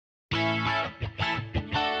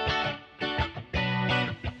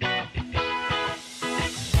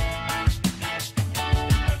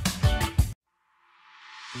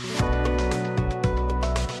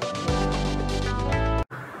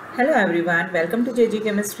Hello everyone, welcome to JG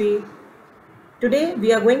Chemistry. Today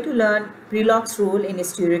we are going to learn Prelog's rule in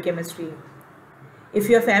stereochemistry. If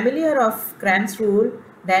you are familiar of Cram's rule,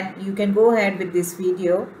 then you can go ahead with this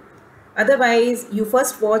video. Otherwise, you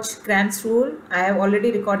first watch Cram's rule. I have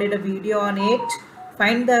already recorded a video on it.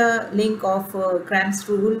 Find the link of Cram's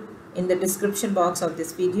rule in the description box of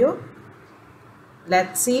this video.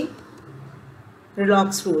 Let's see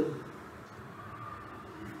Prelog's rule.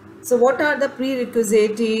 So what are the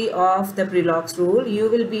prerequisites of the Prelog's rule?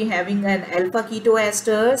 You will be having an alpha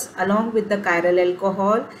ketoesters along with the chiral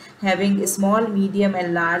alcohol having a small, medium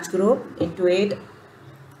and large group into it.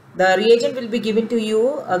 The reagent will be given to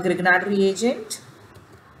you, a Grignard reagent,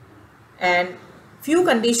 and few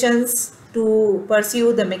conditions to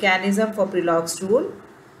pursue the mechanism for Prelog's rule.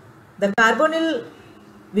 The carbonyl,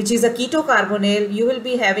 which is a ketocarbonyl, you will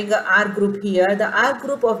be having a R group here. The R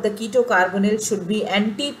group of the ketocarbonyl should be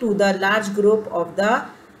anti to the large group of the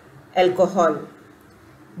alcohol.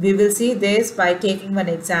 We will see this by taking one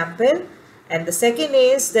example. And the second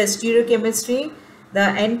is the stereochemistry. The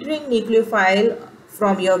entering nucleophile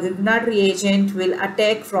from your Grignard reagent will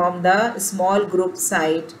attack from the small group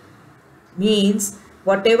side. Means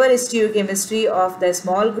whatever stereochemistry of the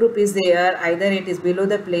small group is there, either it is below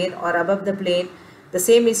the plane or above the plane, the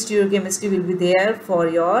same stereochemistry will be there for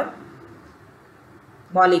your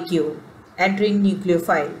molecule entering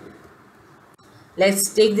nucleophile.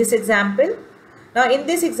 Let's take this example. Now in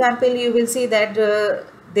this example you will see that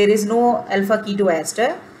there is no alpha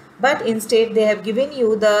ketoester, but instead they have given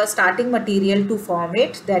you the starting material to form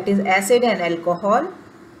it, that is acid and alcohol,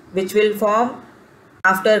 which will form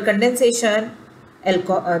after condensation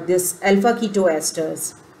this alpha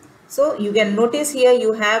ketoesters. So you can notice here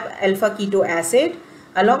you have alpha keto acid.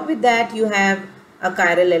 Along with that you have a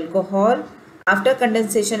chiral alcohol. After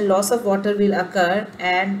condensation, loss of water will occur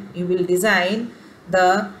and you will design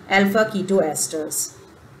the alpha ketoesters.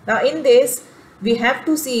 Now in this we have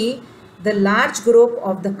to see the large group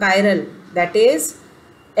of the chiral, that is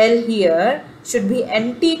L here, should be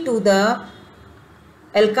anti to the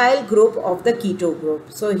alkyl group of the keto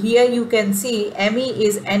group. So here you can see Me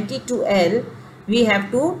is anti to L. We have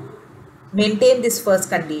to maintain this first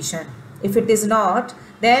condition. If it is not,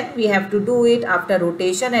 then we have to do it after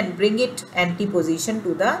rotation and bring it anti position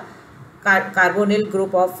to the carbonyl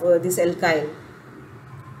group of this alkyl.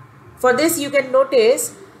 For this you can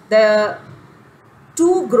notice the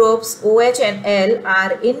two groups OH and L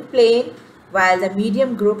are in plane while the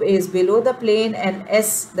medium group is below the plane and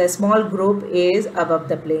S, the small group, is above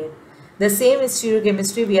the plane. The same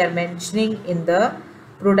stereochemistry we are mentioning in the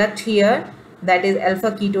product here, that is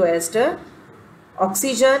alpha ketoester.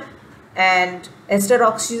 Oxygen and ester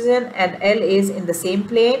oxygen and L is in the same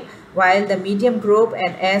plane while the medium group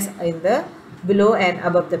and S in the below and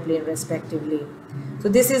above the plane respectively. So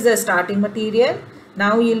this is the starting material.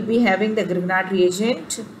 Now you will be having the Grignard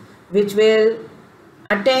reagent which will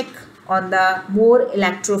attack on the more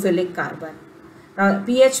electrophilic carbon. Now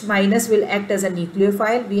pH minus will act as a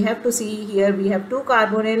nucleophile. We have to see here we have two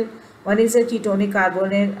carbonyl. One is a ketonic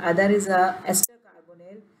carbonyl, other is a ester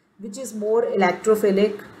carbonyl, which is more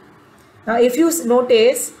electrophilic. Now if you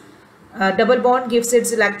notice, double bond gives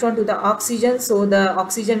its electron to the oxygen, so the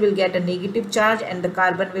oxygen will get a negative charge and the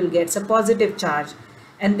carbon will get a positive charge,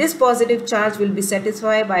 and this positive charge will be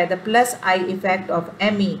satisfied by the plus I effect of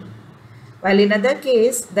Me. While in other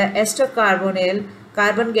case, the ester carbonyl,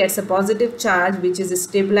 carbon gets a positive charge which is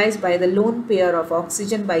stabilized by the lone pair of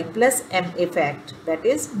oxygen by plus M effect, that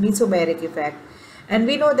is mesomeric effect. And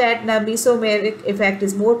we know that the mesomeric effect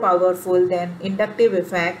is more powerful than inductive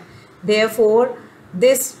effect. Therefore,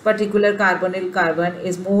 this particular carbonyl carbon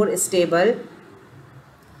is more stable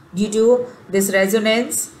due to this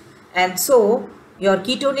resonance, and so your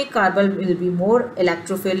ketonic carbon will be more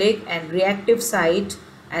electrophilic and reactive site,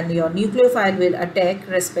 and your nucleophile will attack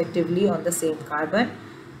respectively on the same carbon.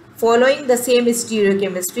 Following the same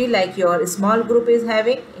stereochemistry like your small group is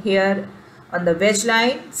having here on the wedge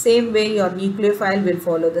line, same way your nucleophile will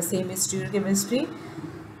follow the same stereochemistry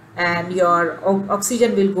and your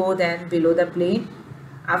oxygen will go then below the plane.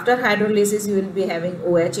 After hydrolysis you will be having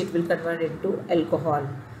OH, it will convert into alcohol,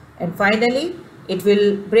 and finally it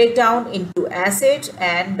will break down into acid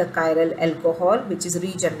and the chiral alcohol which is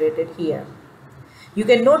regenerated here. You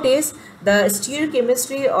can notice the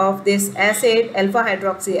stereochemistry of this acid, alpha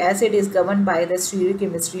hydroxy acid, is governed by the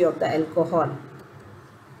stereochemistry of the alcohol.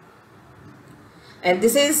 And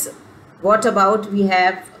this is what about we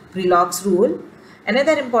have Prelog's rule.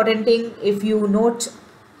 Another important thing, if you note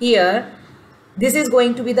here, this is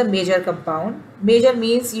going to be the major compound. Major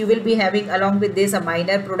means you will be having along with this a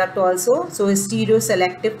minor product also. So a stereo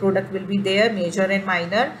selective product will be there, major and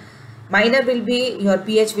minor. minor will be, your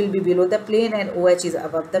pH will be below the plane and OH is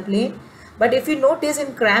above the plane. But if you notice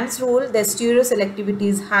in Cram's rule, the stereoselectivity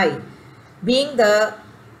is high, being the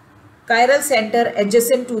chiral center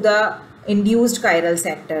adjacent to the induced chiral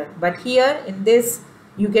center. But here in this,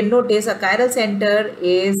 you can notice a chiral center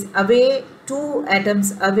is away, 2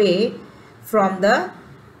 atoms away from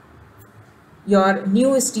your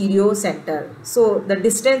new stereo center. So the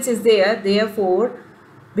distance is there, therefore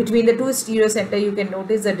between the 2 stereo center you can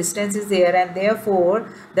notice the distance is there, and therefore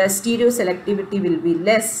the stereo selectivity will be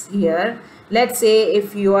less here. Let's say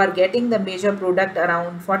if you are getting the major product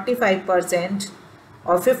around 45%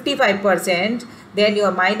 or 55%, then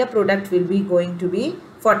your minor product will be going to be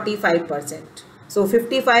 45%. So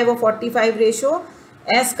 55 or 45 ratio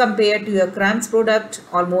as compared to your Cram's product,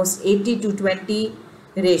 almost 80 to 20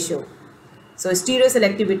 ratio. So stereo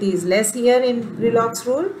selectivity is less here in Prelog's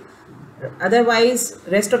rule. Otherwise,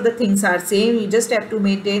 rest of the things are same. You just have to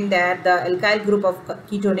maintain that the alkyl group of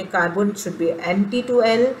ketonic carbon should be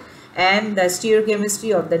N2L, and the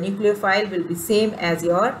stereochemistry of the nucleophile will be same as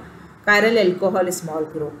your chiral alcohol small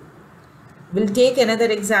group. We'll take another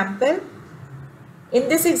example. In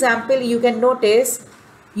this example, you can notice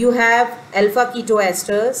you have alpha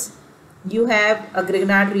ketoesters, you have a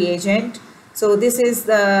Grignard reagent. So this is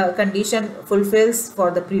the condition fulfills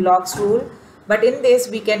for the Prelog's rule. But in this,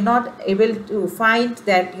 we cannot able to find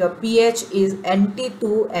that your pH is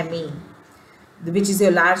Nt2Me, which is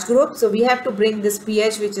your large group. So we have to bring this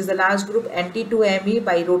pH, which is the large group, Nt2Me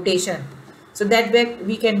by rotation. So that way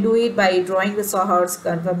we can do it by drawing the Sawhorse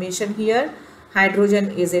conformation here.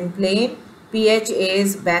 Hydrogen is in plane, pH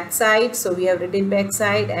is backside, so we have written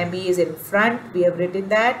backside, Me is in front, we have written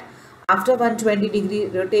that. After 120-degree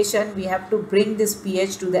rotation, we have to bring this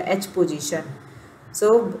pH to the H position.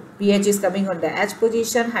 So pH is coming on the H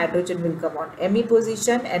position, hydrogen will come on Me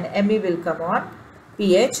position, and Me will come on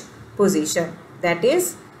pH position. That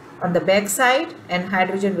is on the back side, and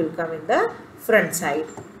hydrogen will come in the front side.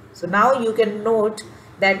 So now you can note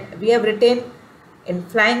that we have written in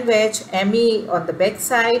flying wedge Me on the back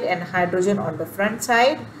side and hydrogen on the front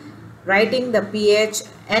side, writing the pH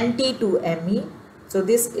Nt2Me. So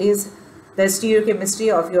this is the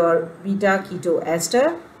stereochemistry of your beta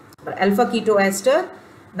ketoester or alpha ketoester.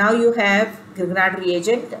 Now you have Grignard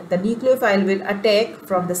reagent. The nucleophile will attack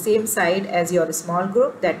from the same side as your small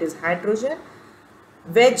group, that is hydrogen,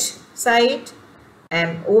 wedge side,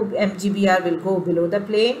 and OMGBr will go below the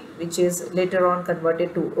plane, which is later on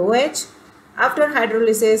converted to OH. After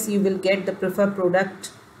hydrolysis, you will get the preferred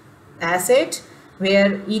product acid,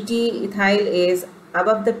 where ET ethyl is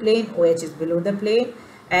above the plane, OH is below the plane,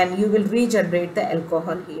 and you will regenerate the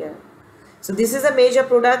alcohol here. So this is a major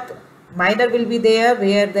product. Minor will be there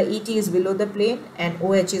where the ET is below the plane and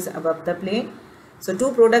OH is above the plane. So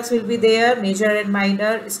two products will be there, major and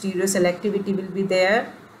minor. Stereoselectivity will be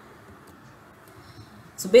there.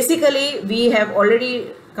 So basically we have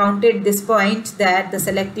already counted this point that the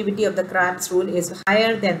selectivity of the Cram's rule is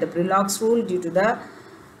higher than the Prelog's rule due to the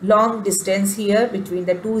long distance here between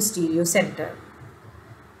the two stereo center.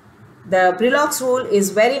 The Prelog's rule is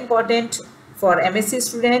very important for MSc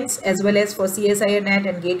students as well as for CSIR NET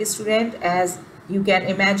and GATE student, as you can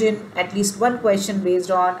imagine at least one question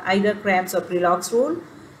based on either Cram's or Prelog's rule.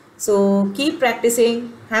 So keep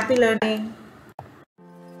practicing. Happy learning.